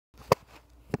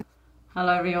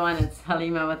Hello everyone, it's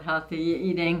Halima with Healthy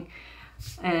Eating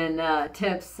and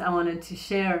tips. I wanted to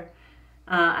share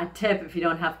a tip. If you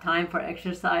don't have time for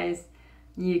exercise,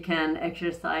 you can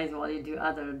exercise while you do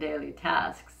other daily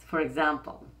tasks. For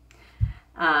example,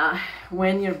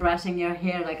 when you're brushing your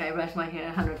hair, like I brush my hair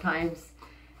 100 times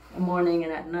in the morning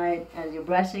and at night, as you're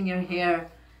brushing your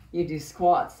hair, you do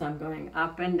squats. So I'm going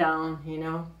up and down,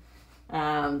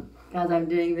 as I'm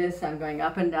doing this, I'm going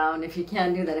up and down. If you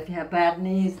can't do that, if you have bad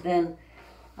knees, then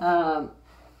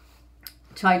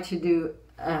try to do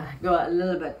go a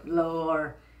little bit low,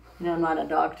 or I'm not a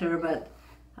doctor, but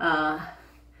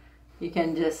you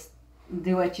can just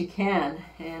do what you can,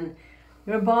 and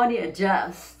your body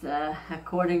adjusts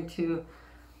according to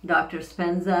Dr.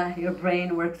 Spenza. Your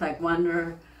brain works like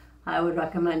wonder. I would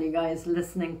recommend you guys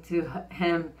listening to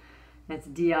him. It's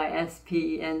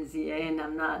Dispenza, and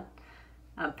I'm not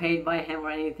paid by him or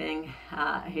anything.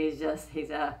 He's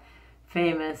a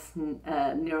famous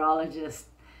neurologist,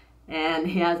 and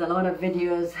he has a lot of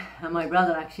videos. My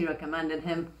brother actually recommended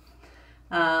him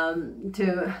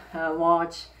to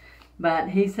watch, but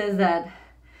he says that,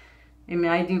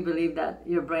 I do believe that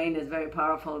your brain is very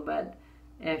powerful, but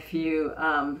if you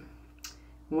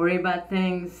worry about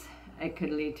things, it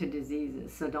could lead to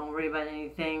diseases. So don't worry about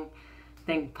anything.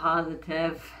 Think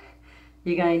positive.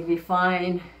 You're going to be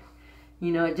fine.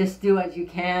 Just do what you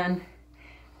can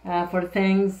for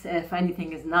things. If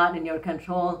anything is not in your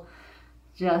control,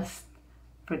 just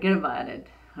forget about it,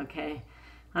 okay?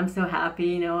 I'm so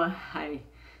happy, I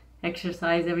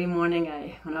exercise every morning.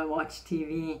 When I watch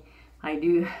TV, I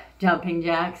do jumping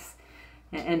jacks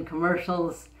and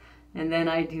commercials, and then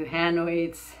I do hand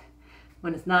weights.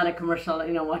 When it's not a commercial,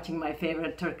 watching my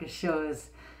favorite Turkish shows.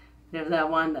 There's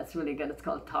that one that's really good. It's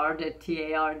called Tardid,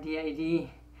 Tardid.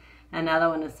 Another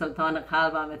one is Sultan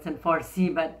Qalbam. It's in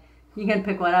Farsi, but you can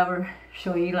pick whatever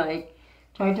show you like.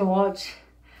 Try to watch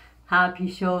happy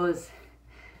shows,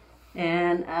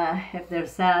 and if they're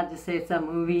sad, just say it's a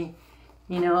movie.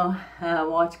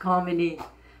 Watch comedy.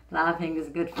 Laughing is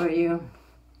good for you.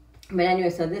 But anyway,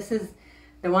 so this is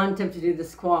the one tip to do the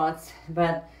squats.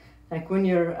 But like when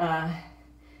you're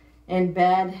in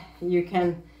bed, you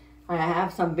can. I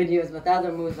have some videos with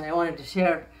other moves, and I wanted to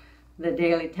share the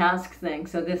daily task thing.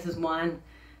 So this is one.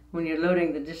 When you're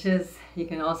loading the dishes, you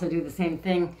can also do the same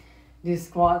thing. Do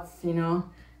squats,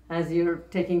 as you're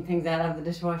taking things out of the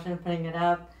dishwasher and putting it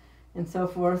up, and so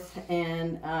forth.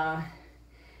 And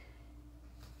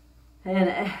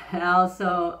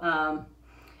also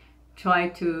try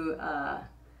to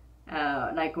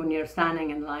like when you're standing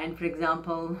in line, for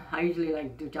example, I usually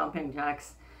like do jumping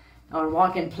jacks or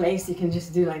walk in place. You can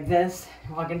just do like this,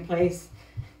 walk in place,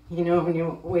 when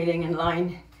you're waiting in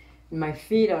line. And my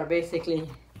feet are basically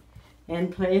in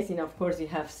place. Of course you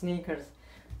have sneakers.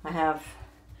 I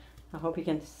hope you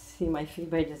can see my feet,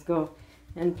 but I just go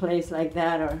in place like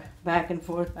that, or back and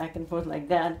forth like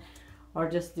that, or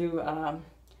just do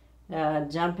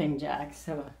jumping jacks.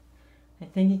 So I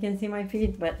think you can see my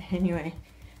feet, but anyway,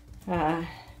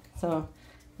 so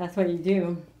that's what you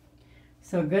do.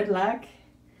 So good luck.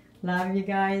 Love you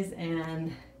guys.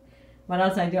 And what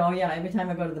else I do? Oh yeah, every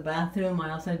time I go to the bathroom, I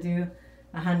also do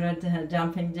 100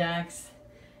 jumping jacks,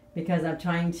 because I'm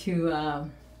trying to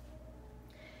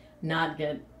not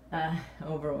get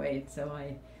overweight. So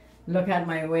I look at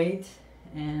my weight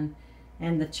and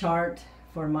the chart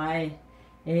for my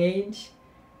age,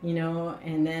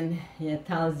 and then it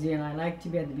tells you, and I like to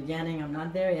be at the beginning. I'm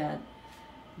not there yet,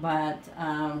 but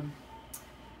I'm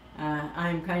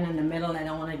kind of in the middle. I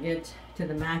don't want to get to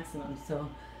the maximum, so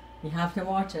you have to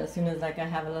watch it. As soon as I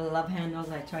have a little love handles,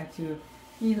 I try to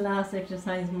eat less,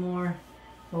 exercise more.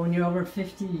 But when you're over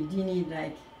 50, you do need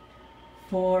like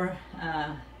 4,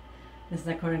 this is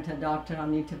according to a doctor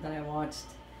on YouTube that I watched,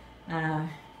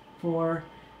 4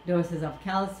 doses of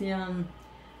calcium,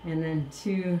 and then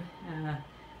 2,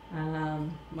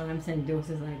 what I'm saying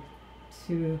doses, like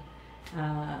 2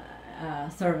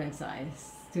 serving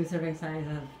size, 2 serving size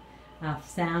of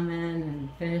salmon and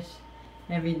fish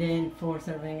every day, and 4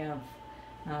 serving of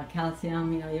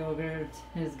calcium. Yogurt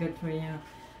is good for you.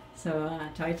 So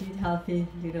try to eat healthy,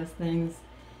 do those things,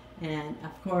 and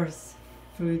of course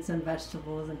fruits and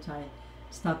vegetables, and try to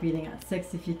stop eating at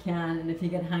 6 if you can. And if you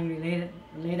get hungry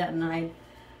late at night,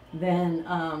 then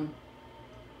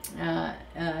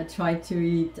try to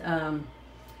eat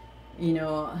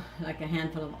like a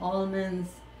handful of almonds,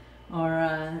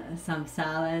 or some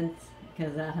salad,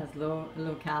 because that has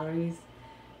low calories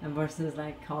versus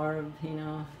like carb,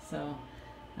 so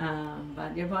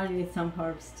but your body needs some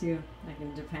carbs too. Like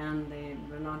in Japan,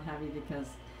 they're not heavy because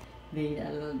they eat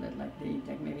a little bit, like they eat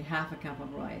like maybe half a cup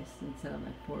of rice instead of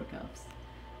like 4 cups.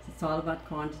 It's all about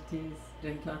quantities.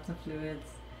 Drink lots of fluids.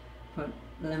 Put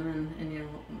lemon in your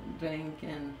drink,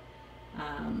 and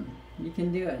you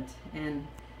can do it. And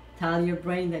tell your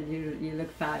brain that you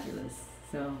look fabulous.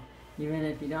 So even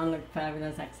if you don't look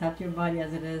fabulous, accept your body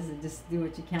as it is, and just do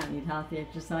what you can. Eat healthy,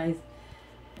 exercise,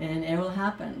 and it will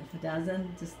happen. If it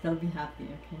doesn't, just still be happy.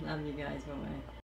 Okay, love you guys. Bye bye.